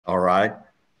All right.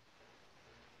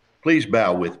 Please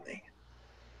bow with me.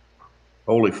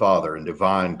 Holy Father and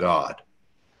divine God,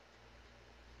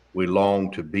 we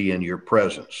long to be in your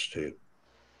presence, to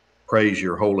praise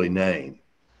your holy name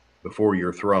before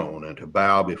your throne, and to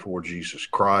bow before Jesus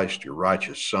Christ, your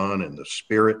righteous Son, and the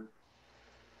Spirit.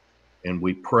 And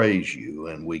we praise you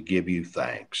and we give you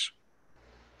thanks.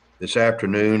 This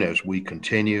afternoon, as we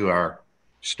continue our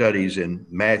studies in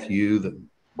Matthew,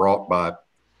 brought by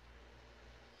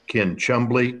Ken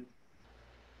Chumbley,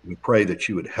 we pray that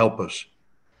you would help us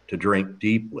to drink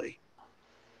deeply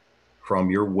from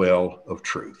your well of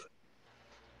truth.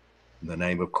 In the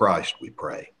name of Christ, we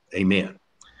pray. Amen.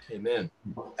 Amen.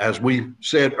 As we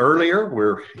said earlier,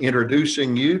 we're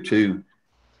introducing you to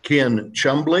Ken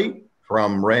Chumbley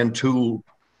from Rantoul,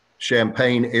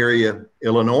 Champaign area,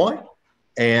 Illinois.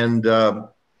 And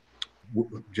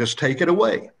just take it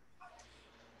away.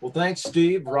 Well, thanks,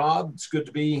 Steve. Rob, it's good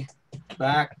to be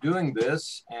back doing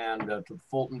this, and to the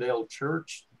Fultondale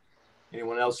Church,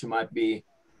 anyone else who might be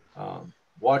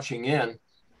watching in.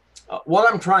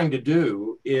 What I'm trying to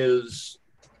do is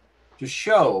to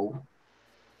show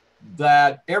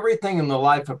that everything in the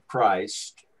life of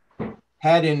Christ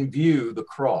had in view the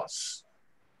cross.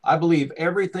 I believe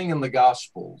everything in the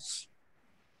Gospels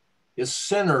is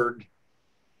centered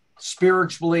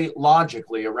spiritually,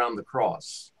 logically around the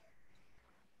cross.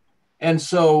 And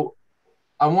so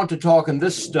I want to talk in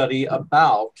this study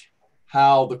about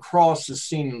how the cross is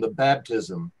seen in the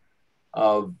baptism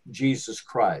of Jesus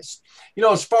Christ. You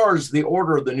know, as far as the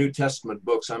order of the New Testament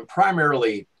books, I'm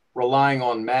primarily relying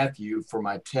on Matthew for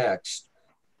my text.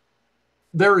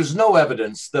 There is no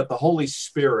evidence that the Holy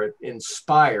Spirit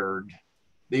inspired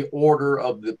the order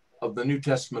of the New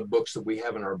Testament books that we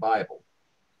have in our Bible.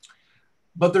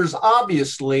 But there's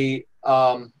obviously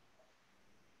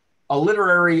a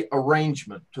literary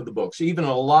arrangement to the books, even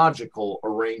a logical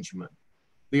arrangement.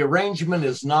 The arrangement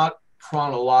is not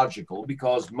chronological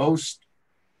because most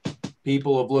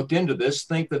people who have looked into this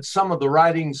think that some of the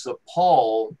writings of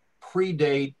Paul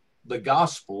predate the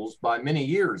Gospels by many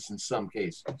years in some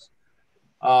cases.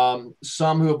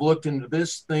 Some who have looked into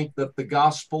this think that the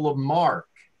Gospel of Mark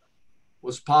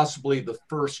was possibly the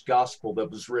first gospel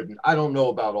that was written. I don't know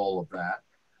about all of that.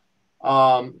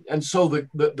 And so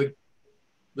the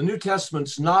New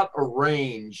Testament's not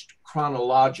arranged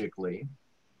chronologically.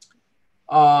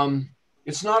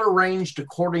 It's not arranged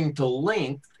according to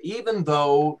length, even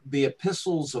though the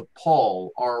epistles of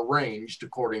Paul are arranged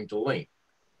according to length.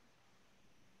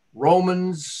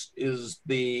 Romans is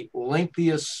the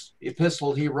lengthiest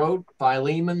epistle he wrote.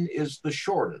 Philemon is the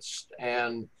shortest.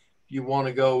 And if you want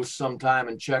to go sometime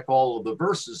and check all of the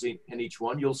verses in each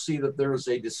one, you'll see that there is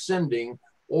a descending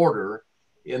order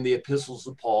in the epistles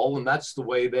of Paul, and that's the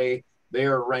way they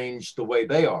are arranged the way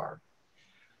they are.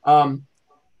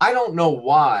 I don't know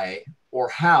why or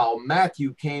how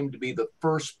Matthew came to be the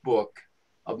first book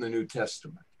of the New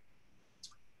Testament.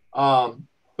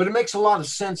 But it makes a lot of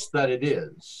sense that it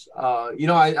is.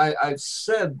 I've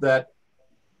said that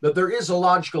there is a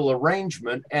logical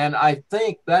arrangement, and I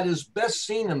think that is best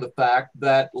seen in the fact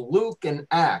that Luke and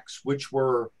Acts, which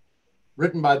were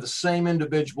written by the same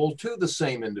individual to the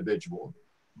same individual,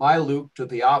 by Luke to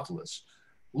Theophilus.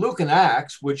 Luke and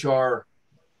Acts, which are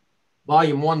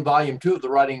volume 1, volume 2 of the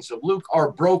writings of Luke,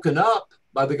 are broken up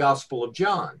by the Gospel of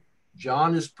John.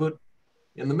 John is put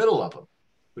in the middle of them,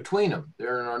 between them.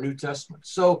 They're in our New Testament.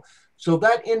 So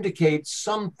that indicates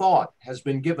some thought has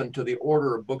been given to the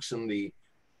order of books in the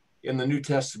New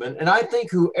Testament. And I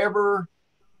think whoever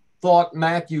thought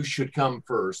Matthew should come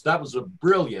first, that was a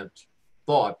brilliant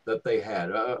thought that they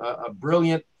had, a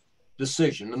brilliant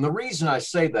decision. And the reason I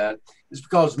say that is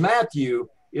because Matthew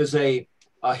is a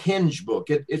hinge book.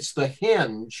 It's the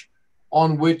hinge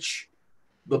on which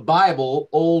the Bible,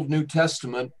 Old New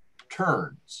Testament,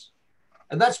 turns.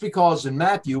 And that's because in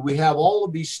Matthew, we have all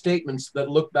of these statements that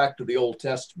look back to the Old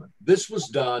Testament. This was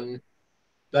done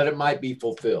that it might be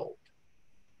fulfilled.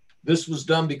 This was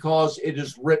done because it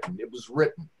is written. It was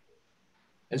written.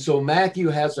 And so Matthew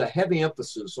has a heavy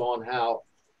emphasis on how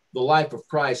the life of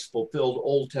Christ fulfilled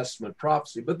Old Testament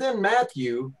prophecy. But then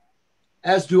Matthew,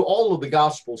 as do all of the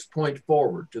Gospels, point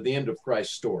forward to the end of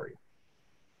Christ's story,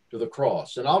 to the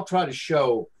cross. And I'll try to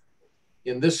show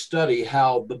in this study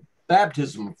how the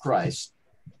baptism of Christ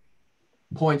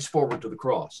points forward to the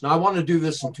cross. Now, I want to do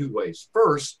this in two ways.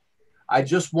 First, I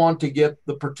just want to get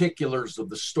the particulars of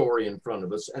the story in front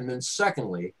of us. And then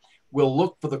secondly, we'll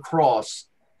look for the cross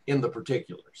in the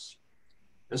particulars.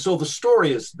 And so the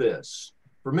story is this.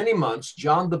 For many months,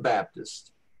 John the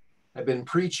Baptist had been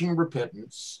preaching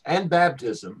repentance and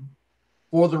baptism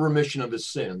for the remission of his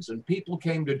sins. And people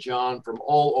came to John from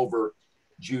all over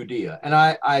Judea. And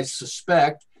I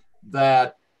suspect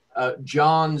that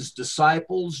John's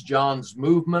disciples, John's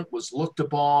movement was looked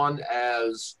upon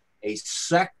as a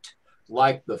sect,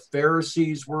 like the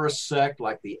Pharisees were a sect,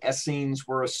 like the Essenes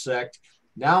were a sect.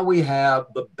 Now we have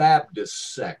the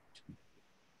Baptist sect.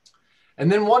 And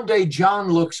then one day John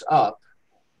looks up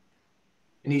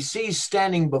and he sees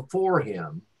standing before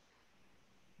him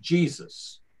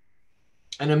Jesus.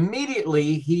 And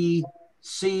immediately he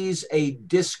sees a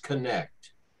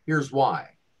disconnect. Here's why.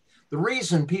 The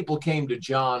reason people came to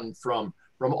John from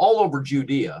all over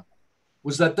Judea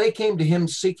was that they came to him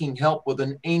seeking help with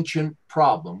an ancient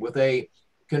problem, with a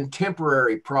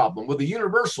contemporary problem, with a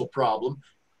universal problem.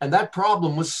 And that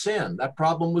problem was sin. That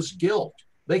problem was guilt.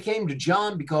 They came to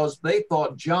John because they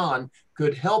thought John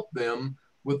could help them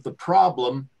with the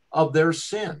problem of their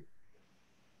sin.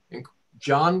 And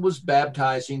John was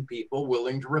baptizing people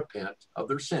willing to repent of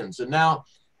their sins. And now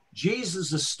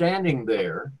Jesus is standing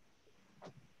there,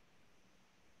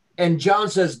 and John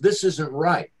says, this isn't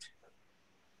right.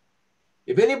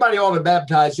 If anybody ought to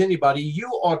baptize anybody, you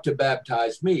ought to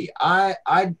baptize me. I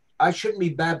shouldn't be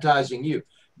baptizing you.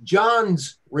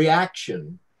 John's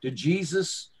reaction to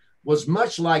Jesus was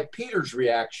much like Peter's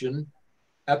reaction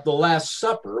at the Last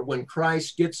Supper when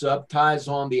Christ gets up, ties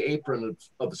on the apron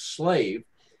of a slave,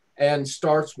 and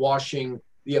starts washing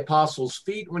the apostles'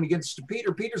 feet. When he gets to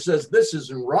Peter, Peter says, this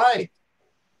isn't right.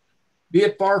 Be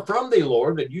it far from thee,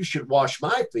 Lord, that you should wash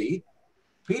my feet.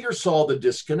 Peter saw the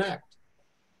disconnect.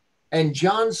 And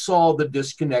John saw the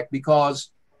disconnect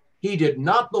because he did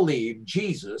not believe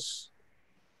Jesus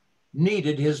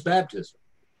needed his baptism.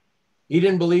 He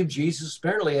didn't believe Jesus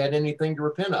apparently had anything to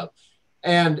repent of.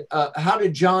 And how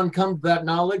did John come to that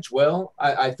knowledge? Well,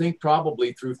 I think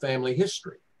probably through family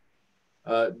history.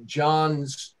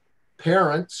 John's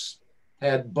parents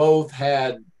had both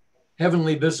had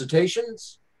heavenly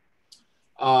visitations.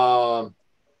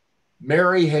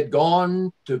 Mary had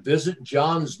gone to visit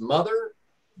John's mother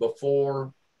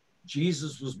before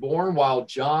Jesus was born, while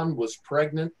John was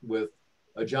pregnant with,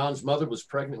 John's mother was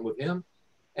pregnant with him.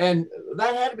 And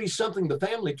that had to be something the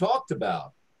family talked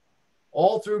about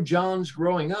all through John's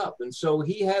growing up. And so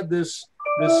he had this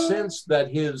sense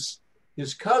that his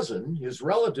cousin, his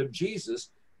relative Jesus,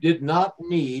 did not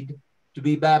need to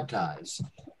be baptized.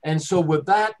 And so with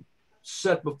that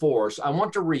set before us, I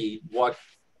want to read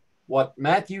what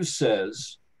Matthew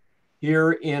says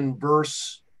here in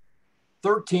verse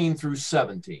 13 through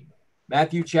 17.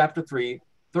 Matthew chapter 3,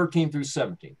 13 through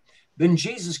 17. Then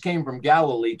Jesus came from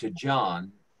Galilee to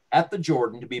John at the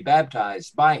Jordan to be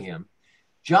baptized by him.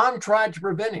 John tried to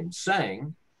prevent him,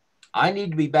 saying, I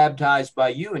need to be baptized by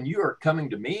you, and you are coming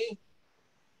to me?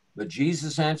 But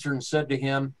Jesus answered and said to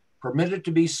him, permit it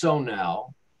to be so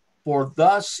now, for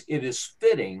thus it is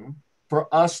fitting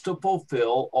for us to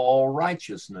fulfill all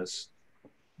righteousness.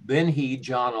 Then he,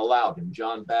 John, allowed him.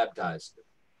 John baptized him.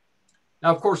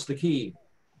 Now, of course, the key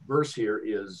verse here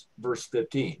is verse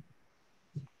 15.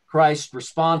 Christ's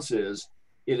response is,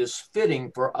 it is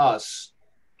fitting for us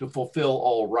to fulfill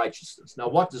all righteousness. Now,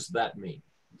 what does that mean?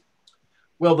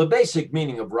 Well, the basic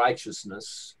meaning of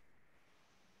righteousness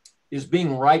is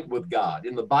being right with God.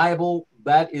 In the Bible,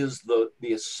 that is the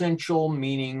essential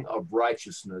meaning of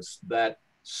righteousness, that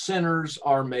sinners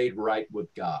are made right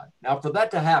with God. Now, for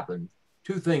that to happen,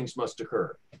 two things must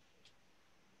occur.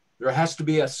 There has to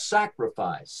be a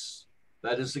sacrifice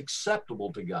that is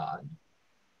acceptable to God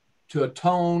to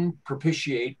atone,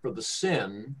 propitiate for the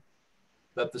sin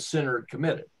that the sinner had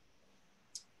committed.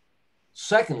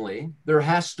 Secondly, there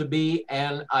has to be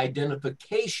an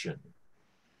identification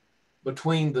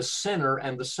between the sinner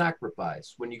and the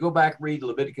sacrifice. When you go back, read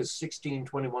Leviticus 16,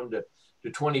 21 to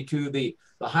 22, the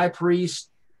high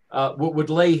priest would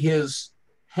lay his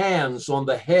hands on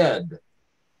the head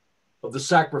of the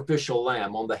sacrificial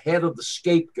lamb, on the head of the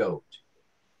scapegoat.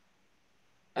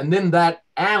 And then that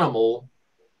animal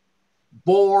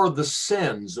bore the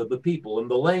sins of the people, and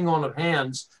the laying on of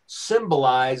hands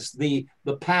symbolized the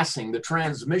passing, the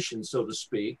transmission, so to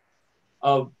speak,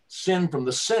 of sin from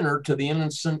the sinner to the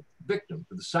innocent victim,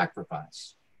 to the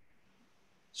sacrifice.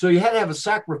 So you had to have a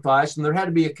sacrifice, and there had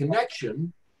to be a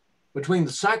connection between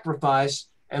the sacrifice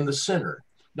and the sinner.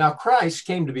 Now, Christ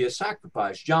came to be a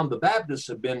sacrifice. John the Baptist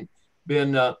had been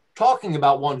talking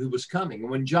about one who was coming.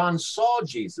 And when John saw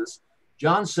Jesus,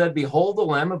 John said, behold the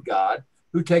Lamb of God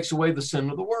who takes away the sin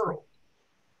of the world.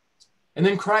 And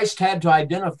then Christ had to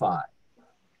identify.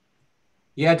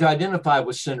 He had to identify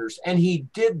with sinners. And he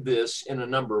did this in a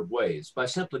number of ways, by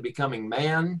simply becoming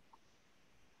man,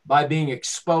 by being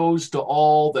exposed to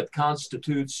all that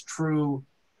constitutes true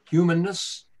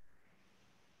humanness,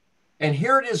 And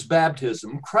here it is,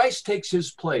 baptism. Christ takes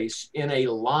his place in a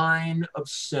line of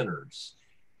sinners.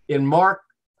 In Mark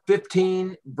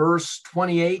 15, verse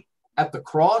 28, at the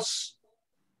cross,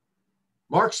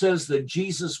 Mark says that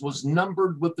Jesus was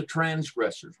numbered with the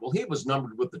transgressors. Well, he was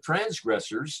numbered with the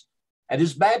transgressors at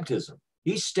his baptism.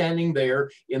 He's standing there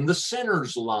in the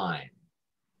sinner's line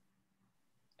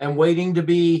and waiting to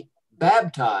be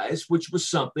baptized, which was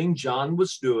something John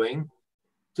was doing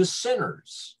to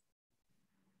sinners.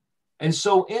 And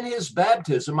so in his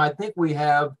baptism, I think we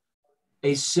have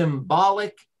a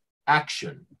symbolic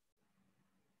action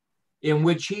in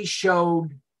which he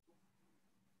showed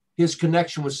his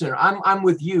connection with sinner. I'm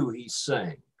with you, he's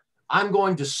saying. I'm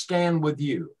going to stand with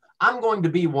you. I'm going to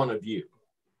be one of you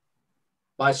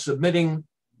by submitting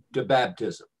to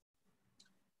baptism.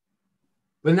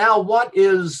 But now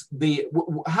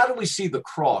how do we see the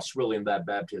cross really in that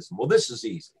baptism? Well, this is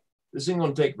easy. This isn't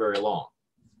going to take very long.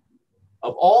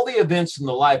 Of all the events in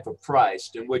the life of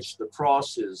Christ in which the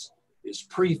cross is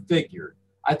prefigured,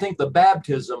 I think the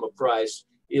baptism of Christ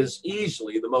is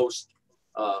easily the most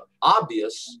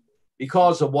obvious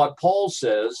because of what Paul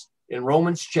says in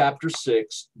Romans chapter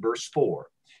 6, verse 4.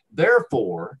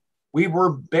 Therefore, we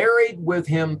were buried with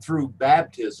him through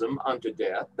baptism unto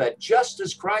death, that just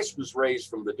as Christ was raised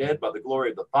from the dead by the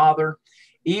glory of the Father,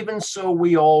 even so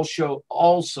we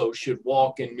also should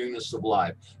walk in newness of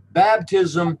life.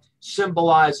 Baptism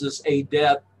symbolizes a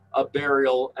death, a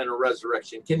burial, and a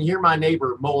resurrection. Can you hear my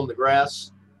neighbor mowing the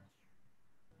grass?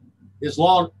 His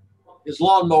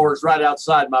lawnmower is right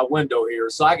outside my window here,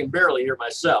 so I can barely hear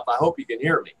myself. I hope you can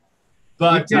hear me.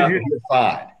 But we can hear you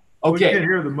fine. Okay. We can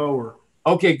hear the mower.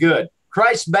 Okay, good.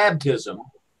 Christ's baptism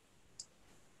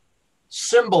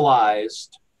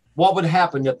symbolized what would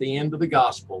happen at the end of the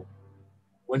gospel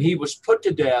when he was put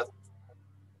to death,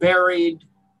 buried,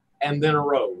 and then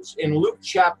arose. In Luke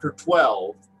chapter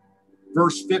 12,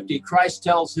 verse 50, Christ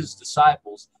tells his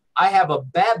disciples, I have a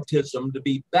baptism to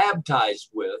be baptized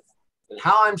with, and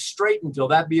how I'm straight until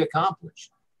that be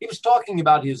accomplished. He was talking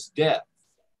about his death.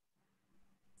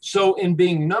 So in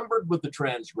being numbered with the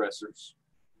transgressors,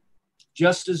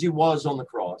 just as he was on the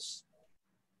cross,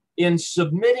 in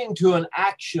submitting to an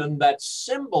action that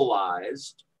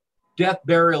symbolized death,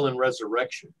 burial, and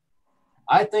resurrection,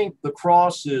 I think the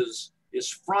cross is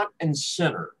front and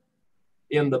center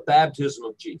in the baptism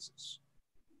of Jesus.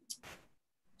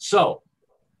 So,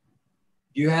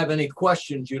 do you have any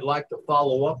questions you'd like to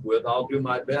follow up with? I'll do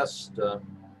my best to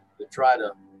try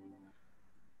to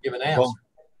give an answer.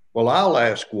 Well, I'll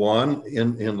ask one.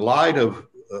 In light of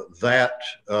that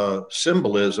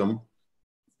symbolism,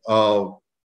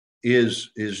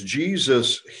 is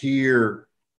Jesus here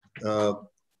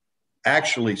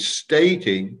actually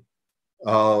stating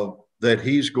that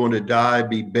he's going to die,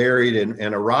 be buried,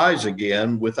 and arise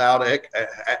again without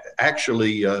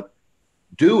actually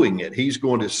doing it? He's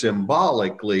going to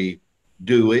symbolically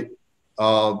do it.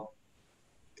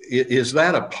 Is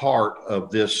that a part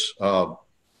of this?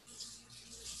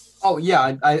 Oh,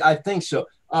 yeah, I think so.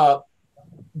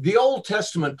 The Old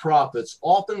Testament prophets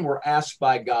often were asked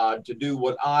by God to do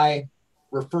what I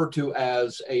refer to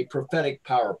as a prophetic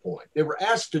PowerPoint. They were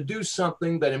asked to do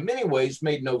something that in many ways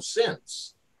made no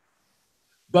sense,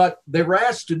 but they were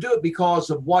asked to do it because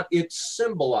of what it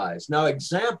symbolized. Now,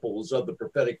 examples of the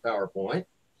prophetic PowerPoint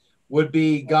would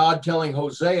be God telling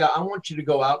Hosea, I want you to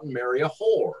go out and marry a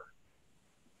whore.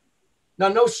 Now,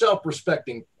 no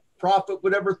self-respecting prophet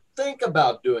would ever think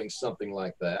about doing something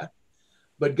like that.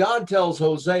 But God tells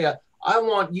Hosea, I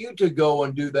want you to go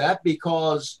and do that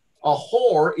because a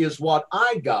whore is what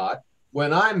I got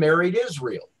when I married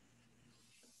Israel.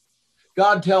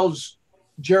 God tells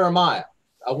Jeremiah,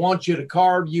 I want you to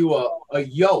carve you a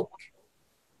yoke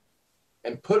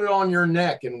and put it on your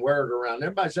neck and wear it around.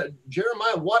 Everybody said,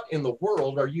 Jeremiah, what in the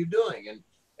world are you doing?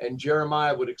 And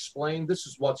Jeremiah would explain, this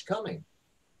is what's coming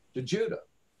to Judah.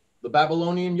 The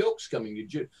Babylonian yoke's coming to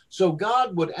Judah. So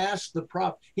God would ask the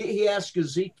prophet, he asked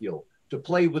Ezekiel to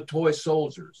play with toy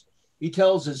soldiers. He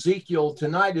tells Ezekiel,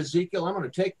 tonight, Ezekiel, I'm going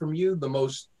to take from you the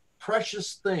most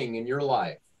precious thing in your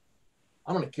life.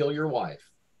 I'm going to kill your wife.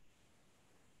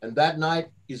 And that night,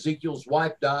 Ezekiel's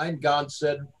wife died. God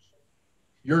said,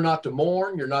 you're not to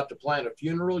mourn. You're not to plan a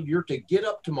funeral. You're to get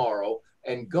up tomorrow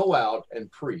and go out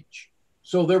and preach.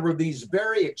 So there were these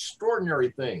very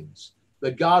extraordinary things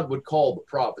that God would call the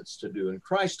prophets to do. And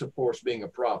Christ, of course, being a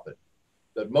prophet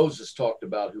that Moses talked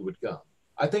about who would come.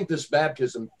 I think this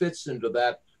baptism fits into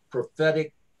that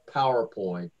prophetic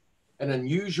PowerPoint, an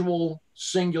unusual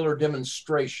singular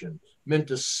demonstration meant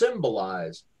to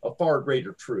symbolize a far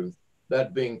greater truth,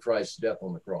 that being Christ's death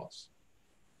on the cross.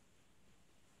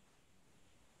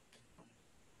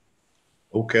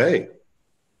 Okay.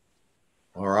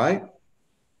 All right.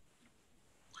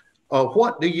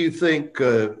 What do you think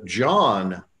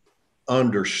John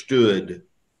understood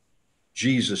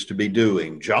Jesus to be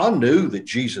doing? John knew that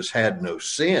Jesus had no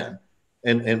sin,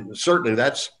 and certainly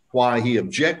that's why he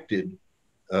objected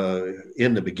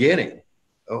in the beginning.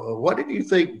 What did you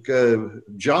think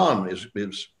John is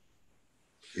Well,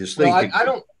 thinking?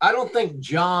 I don't think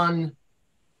John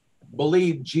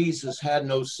believed Jesus had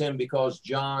no sin because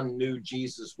John knew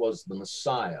Jesus was the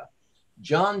Messiah.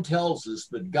 John tells us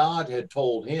that God had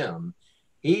told him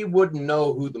he wouldn't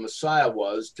know who the Messiah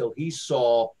was till he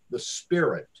saw the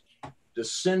Spirit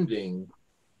descending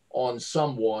on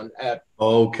someone at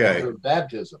Okay. their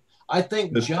baptism. I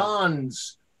think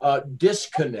John's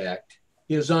disconnect,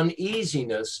 his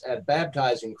uneasiness at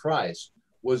baptizing Christ,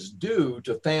 was due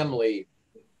to family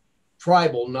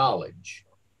tribal knowledge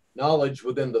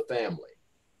within the family.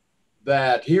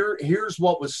 That here's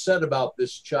what was said about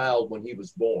this child when he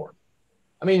was born.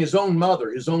 I mean, his own mother,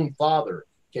 his own father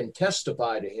can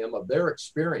testify to him of their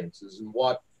experiences and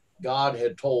what God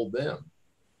had told them.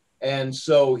 And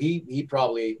so he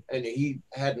probably, and he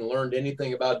hadn't learned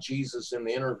anything about Jesus in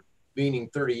the intervening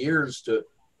 30 years to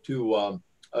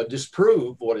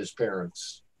disprove what his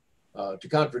parents, to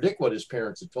contradict what his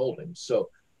parents had told him.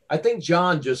 So I think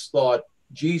John just thought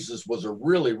Jesus was a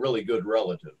really, really good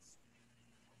relative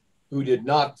who did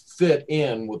not fit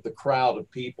in with the crowd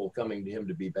of people coming to him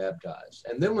to be baptized.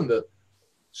 And then when the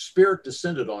Spirit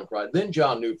descended on Christ, then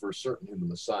John knew for certain who the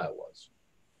Messiah was.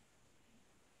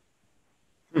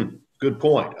 Good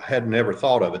point. I had never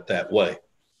thought of it that way.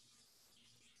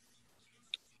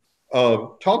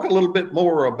 Talk a little bit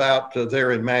more about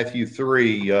there in Matthew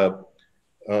 3,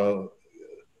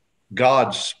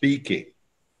 God speaking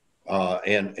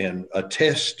and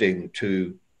attesting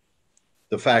to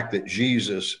the fact that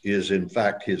Jesus is in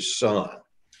fact his son.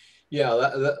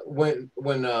 Yeah, when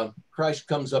Christ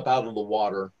comes up out of the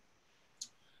water,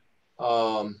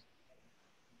 the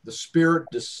Spirit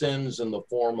descends in the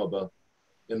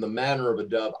manner of a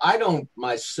dove. I don't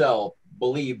myself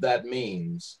believe that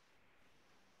means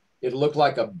it looked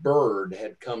like a bird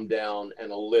had come down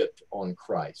and lit on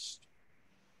Christ.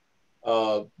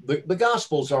 The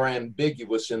Gospels are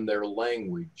ambiguous in their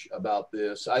language about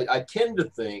this. I tend to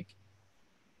think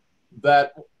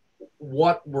that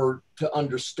what we're to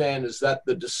understand is that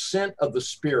the descent of the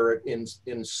Spirit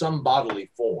in some bodily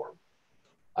form.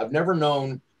 I've never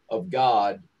known of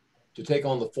God to take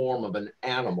on the form of an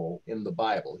animal in the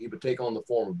Bible. He would take on the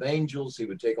form of angels. He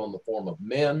would take on the form of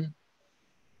men,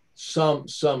 some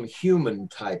human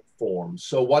type form.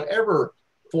 So whatever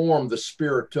form the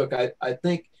Spirit took, I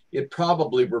think it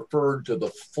probably referred to the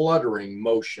fluttering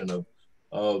motion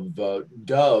of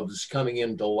doves coming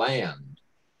into land.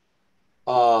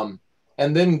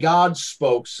 And then God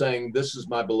spoke saying, "This is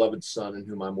my beloved son in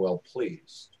whom I'm well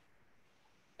pleased."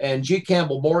 And G.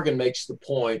 Campbell Morgan makes the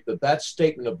point that that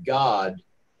statement of God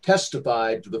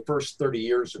testified to the first 30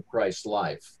 years of Christ's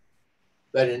life,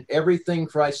 that in everything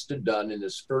Christ had done in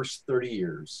his first 30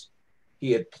 years,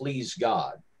 he had pleased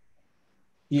God.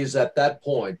 He is at that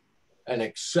point an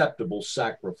acceptable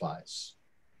sacrifice.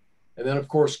 And then, of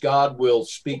course, God will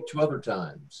speak two other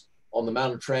times on the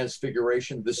Mount of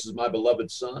Transfiguration. "This is my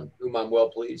beloved son, whom I'm well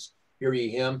pleased. Hear ye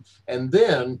him." And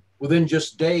then, within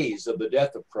just days of the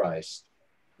death of Christ,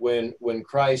 when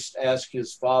Christ asked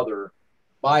his Father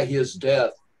by his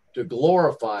death to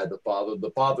glorify the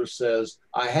Father says,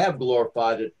 "I have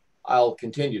glorified it. I'll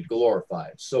continue to glorify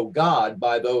it." So God,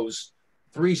 by those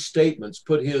three statements,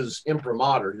 put his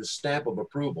imprimatur, his stamp of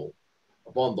approval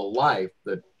upon the life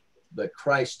that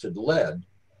Christ had led,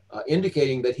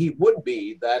 indicating that he would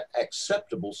be that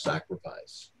acceptable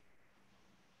sacrifice.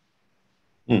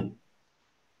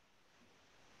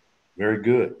 Very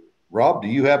good. Rob, do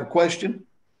you have a question?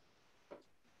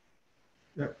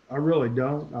 I really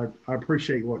don't. I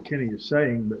appreciate what Kenny is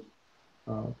saying, but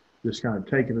just kind of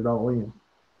taking it all in.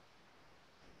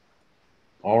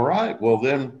 All right. Well,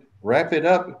 then wrap it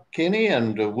up, Kenny,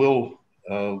 and we'll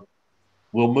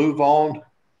move on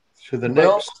to the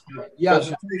next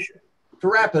presentation. To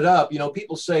wrap it up,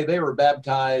 people say they were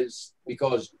baptized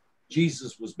because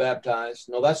Jesus was baptized.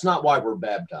 No, that's not why we're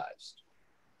baptized.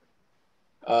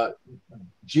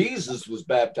 Jesus was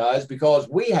baptized because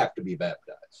we have to be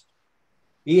baptized.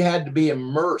 He had to be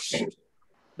immersed,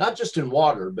 not just in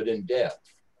water, but in death,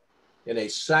 in a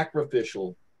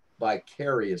sacrificial,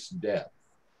 vicarious death.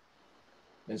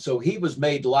 And so he was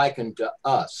made like unto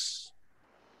us.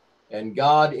 And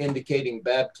God indicating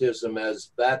baptism as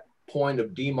that point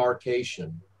of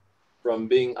demarcation from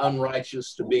being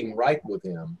unrighteous to being right with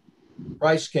him.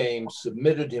 Christ came,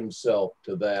 submitted himself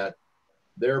to that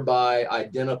thereby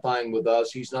identifying with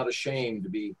us. He's not ashamed to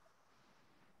be,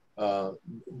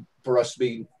 for us to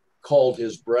be called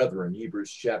his brethren,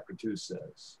 Hebrews chapter 2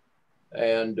 says.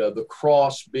 And the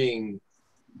cross being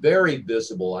very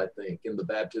visible, I think, in the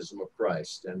baptism of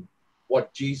Christ and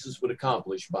what Jesus would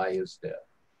accomplish by his death.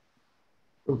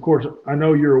 Of course, I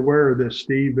know you're aware of this,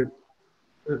 Steve, but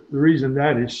the reason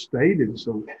that is stated,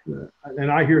 so,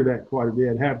 and I hear that quite a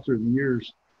bit, happen through the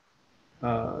years,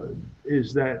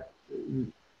 is that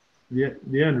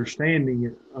the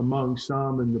understanding among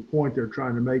some, and the point they're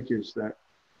trying to make, is that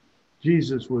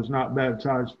Jesus was not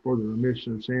baptized for the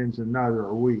remission of sins, and neither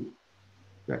are we.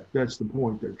 That's the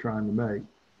point they're trying to make.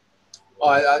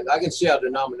 Well, I can see how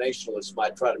denominationalists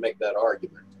might try to make that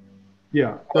argument.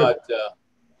 Yeah. But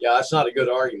yeah, that's not a good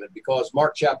argument, because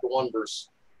Mark chapter 1, verse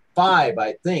 5,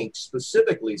 I think,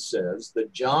 specifically says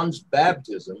that John's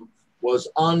baptism was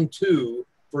unto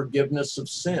forgiveness of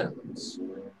sins.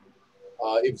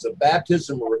 It was a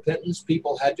baptism of repentance.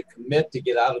 People had to commit to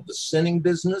get out of the sinning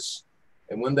business.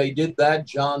 And when they did that,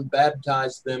 John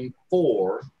baptized them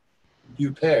for,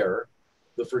 huper,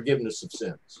 the forgiveness of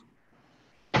sins.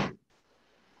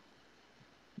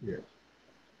 Yes.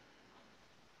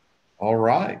 All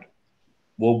right.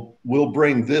 We'll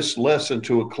bring this lesson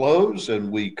to a close,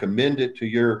 and we commend it to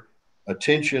your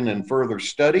attention and further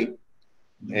study.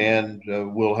 And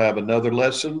we'll have another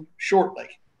lesson shortly.